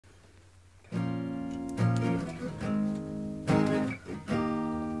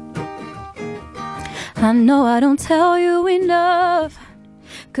I know I don't tell you enough,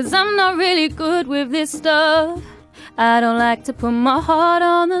 'cause I'm not really good with this stuff. I don't like to put my heart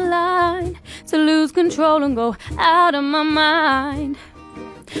on the line, to lose control and go out of my mind.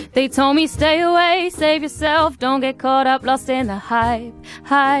 They told me stay away, save yourself, don't get caught up, lost in the hype.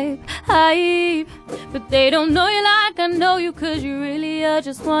 But they don't know you like I know you, 'cause you really are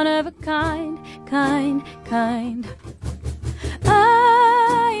just one of a kind. I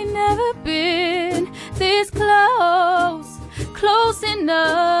ain't never been this close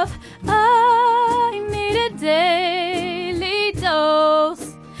enough. I need a daily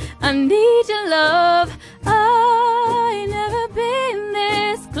dose, I need your love. I ain't never been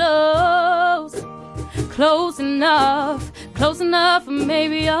this close enough, or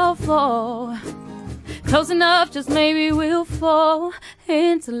maybe I'll fall. Close enough, just maybe we'll fall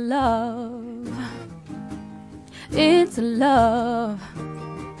into love. Into love.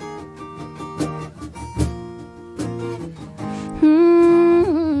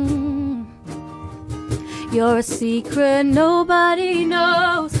 You're a secret nobody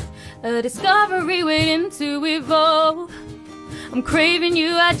knows, a discovery waiting to evolve. I'm craving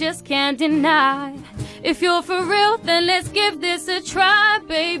you, I just can't deny. If you're for real, then let's give this a try,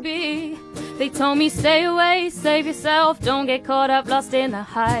 baby. They told me stay away, save yourself, don't get caught up, lost in the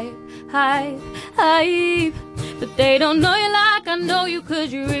hype. But they don't know you like I know you,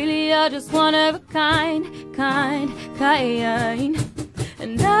 'cause you really are just one of a kind.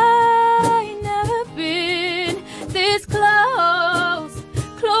 And I ain't never been this close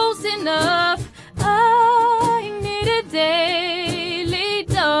enough. I need a daily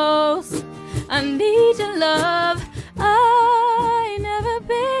dose, I need your love. I ain't never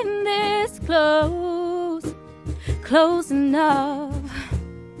been this close enough.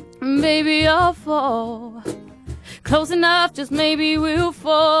 Baby, I'll fall. Close enough, just maybe we'll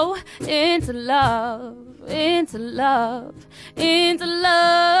fall into love, into love, into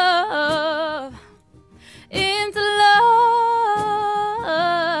love, into love.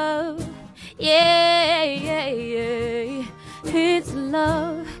 Yeah, into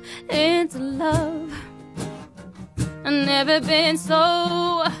love, into love. I've never been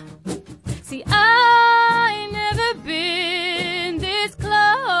so. See, I ain't never been this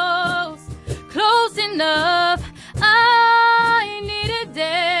close enough. I need a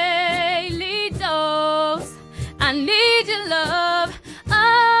daily dose, I need your love.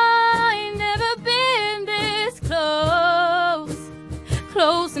 I ain't never been this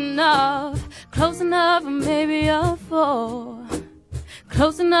close enough, and maybe I'll fall.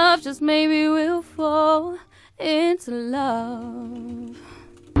 Close enough, just maybe we'll fall into love.